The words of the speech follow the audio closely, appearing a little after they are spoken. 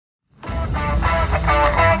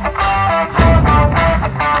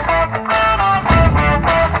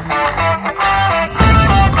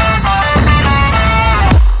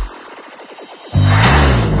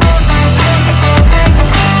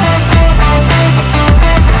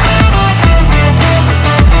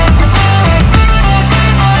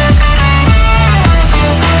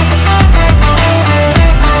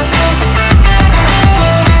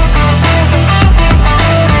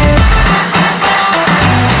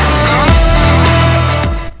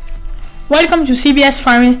Welcome to CBS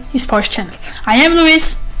Primary Sports Channel. I am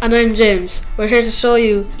Luis. And I'm James. We're here to show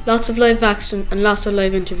you lots of live action and lots of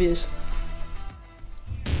live interviews.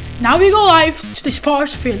 Now we go live to the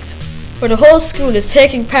sports field, where the whole school is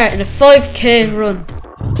taking part in a 5k run.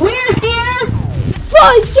 We're here!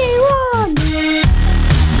 5k run!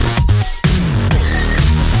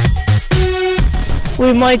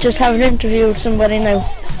 We might just have an interview with somebody now.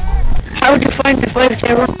 How would you find the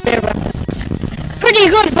 5k run there, Brandon? Pretty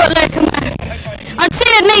good, but I'd say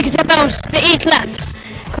I'd make it about the 8th lap,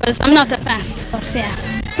 because I'm not that fast, but yeah,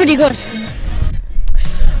 pretty good.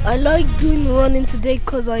 I like doing running today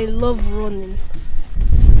because I love running.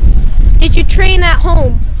 Did you train at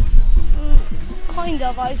home? Kind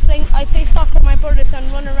of. I play soccer with my brothers and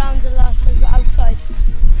run around a lot outside.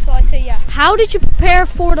 So I say yeah. How did you prepare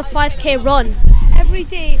for the 5k run? Every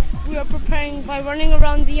day we are preparing by running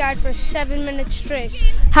around the yard for 7 minutes straight.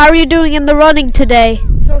 How are you doing in the running today?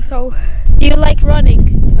 So. Do you like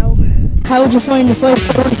running? No. How would you find the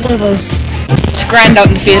 5k run today, boys? It's grand out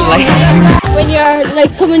in the field, like. When you're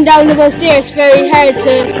coming down about there, it's very hard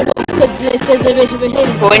to come up because there's a bit of a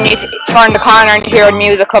hill. But when you turn the corner and you hear the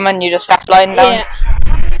music coming, you just start flying down. Yeah.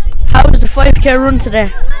 How was the 5k run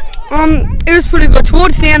today? It was pretty good.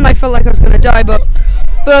 Towards the end I felt like I was going to die, but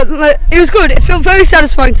it was good. It felt very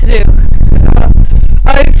satisfying to do.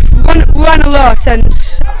 I've run a lot, and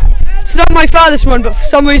it's not my farthest run, but for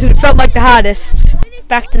some reason it felt like the hardest.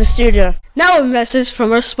 Back to the studio. Now a message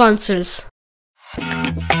from our sponsors.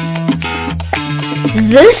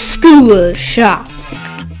 The school shop.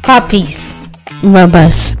 Copies,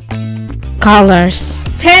 rubbers, colors,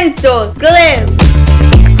 Pencils, glue.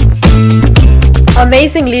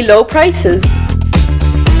 Amazingly low prices.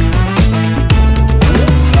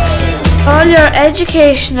 All your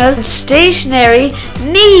educational and stationery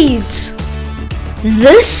needs.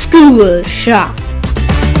 The school shop.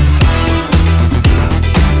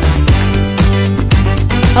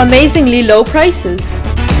 Amazingly low prices.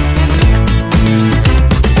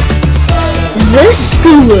 The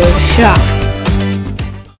school shop.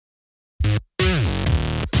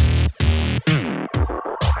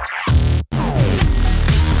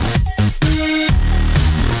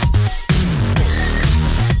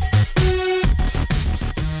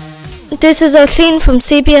 This is O'Sheen from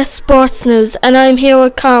CBS Sports News, and I'm here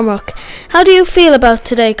with Cormac. How do you feel about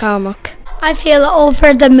today, Cormac? I feel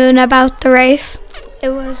over the moon about the race. It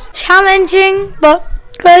was challenging, but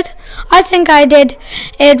good. I think I did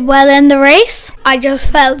it well in the race. I just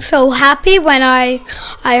felt so happy when I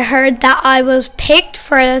heard that I was picked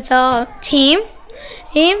for the team.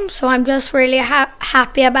 So I'm just really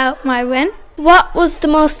happy about my win. What was the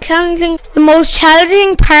most challenging? The most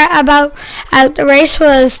challenging part about the race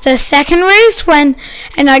was the second race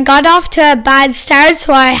and I got off to a bad start,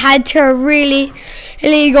 so I had to really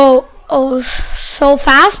go so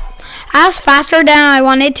fast. Faster than I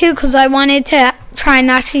wanted to, because I wanted to try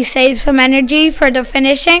and actually save some energy for the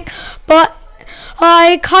finishing, but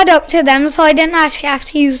I caught up to them, so I didn't actually have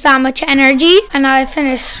to use that much energy, and I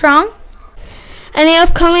finished strong. Any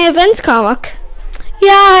upcoming events, Cormac?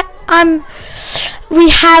 Yeah, we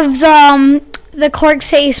have the Cork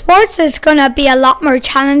City Sports. It's gonna be a lot more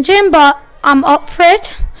challenging, but I'm up for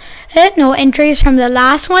it. No injuries from the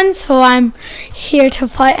last one, so I'm here to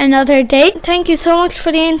fight another day. Thank you so much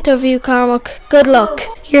for the interview, Cormac. Good luck.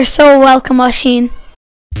 You're so welcome, O'Sheen.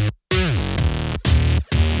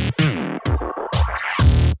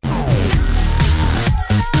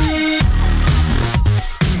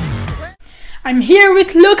 I'm here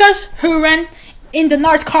with Lucas, who ran in the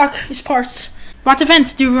North Cork Sports. What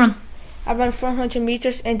events do you run? I ran 400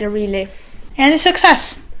 meters in the relay. Any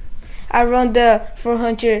success? I ran the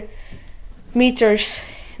 400 meters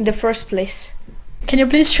in the first place. Can you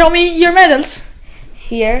please show me your medals?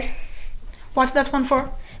 Here. What's that one for?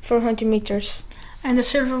 400 meters. And the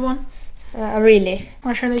silver one? Relay.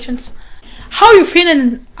 Congratulations. How are you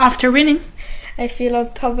feeling after winning? I feel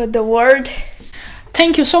on top of the world.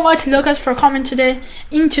 Thank you so much, Lucas, for coming today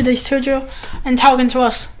into the studio and talking to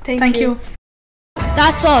us. Thank you.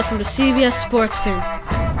 That's all from the CBS Sports team.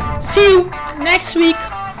 See you next week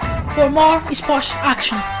for more sports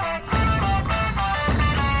action.